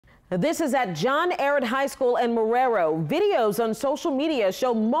This is at John Ehret High School in Marrero. Videos on social media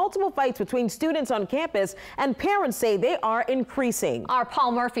show multiple fights between students on campus, and parents say they are increasing. Our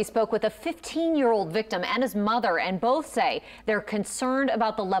Paul Murphy spoke with a 15-year-old victim and his mother, and both say they're concerned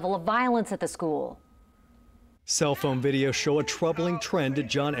about the level of violence at the school. Cell phone videos show a troubling trend at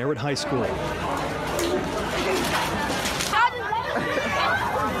John Ehret High School.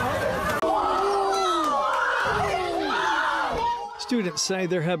 Students say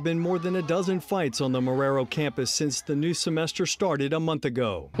there have been more than a dozen fights on the Marrero campus since the new semester started a month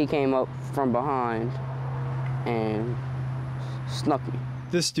ago. He came up from behind and snuck me.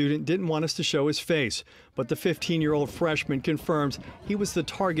 This student didn't want us to show his face, but the 15-year-old freshman confirms he was the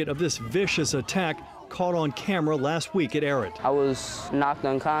target of this vicious attack caught on camera last week at Ehret. I was knocked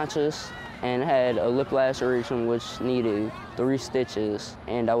unconscious and had a lip laceration which needed 3 stitches,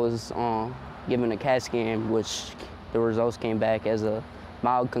 and I was given a CAT scan, which the results came back as a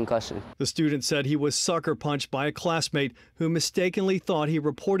mild concussion. The student said he was sucker punched by a classmate who mistakenly thought he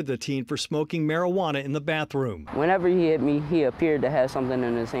reported the teen for smoking marijuana in the bathroom. Whenever he hit me, he appeared to have something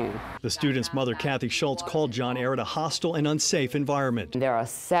in his hand. The student's mother, Kathy Schultz, called John Ehret a hostile and unsafe environment. There are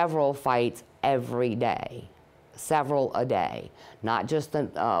several fights every day. Several a day, not just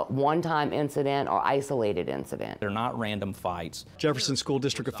a one-time incident or isolated incident. They're not random fights. Jefferson School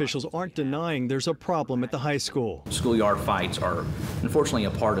District officials aren't denying there's a problem at the high school. Schoolyard fights are unfortunately a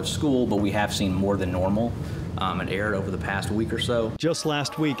part of school, but we have seen more than normal at Ehret over the past week or so. Just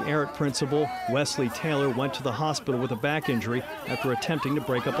last week, Ehret principal Wesley Taylor went to the hospital with a back injury after attempting to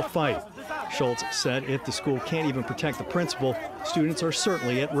break up a fight. Schultz said if the school can't even protect the principal, students are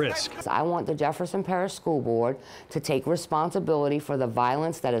certainly at risk. I want the Jefferson Parish School Board to take responsibility for the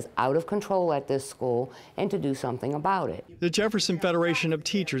violence that is out of control at this school and to do something about it. The Jefferson Federation of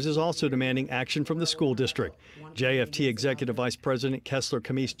Teachers is also demanding action from the school district. JFT Executive Vice President Kessler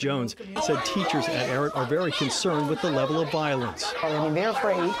Camise Jones said teachers at Ehret are very concerned with the level of violence. I mean, they're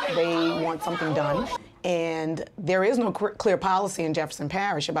afraid. They want something done. And there is no clear policy in Jefferson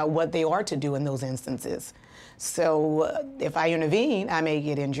Parish about what they are to do in those instances. So if I intervene, I may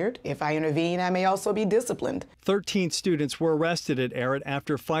get injured. If I intervene, I may also be disciplined. 13 students were arrested at Ehret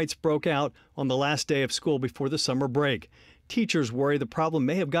after fights broke out on the last day of school before the summer break. Teachers worry the problem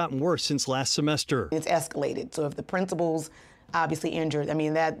may have gotten worse since last semester. It's escalated. So if the principal's obviously injured, I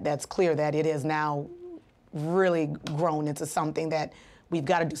mean, that's clear that it has now really grown into something that we've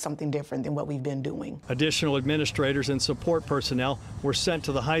got to do something different than what we've been doing. Additional administrators and support personnel were sent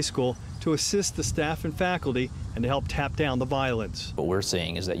to the high school to assist the staff and faculty and to help tap down the violence. What we're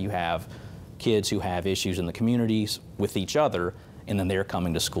seeing is that you have kids who have issues in the communities with each other, and then they're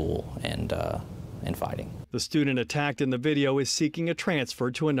coming to school and fighting. The student attacked in the video is seeking a transfer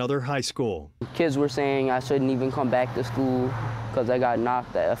to another high school. Kids were saying I shouldn't even come back to school because I got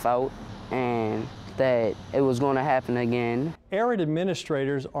knocked the F out, and that it was going to happen again. Ehret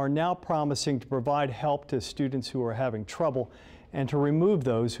administrators are now promising to provide help to students who are having trouble and to remove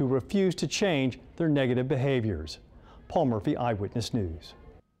those who refuse to change their negative behaviors. Paul Murphy, Eyewitness News.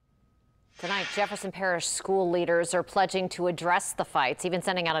 Tonight, Jefferson Parish school leaders are pledging to address the fights, even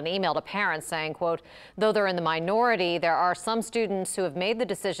sending out an email to parents saying, quote, though they're in the minority, there are some students who have made the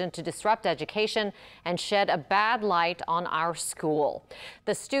decision to disrupt education and shed a bad light on our school.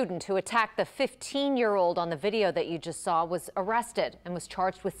 The student who attacked the 15-year-old on the video that you just saw was arrested and was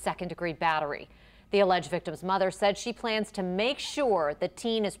charged with second-degree battery. The alleged victim's mother said she plans to make sure the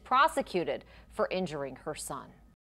teen is prosecuted for injuring her son.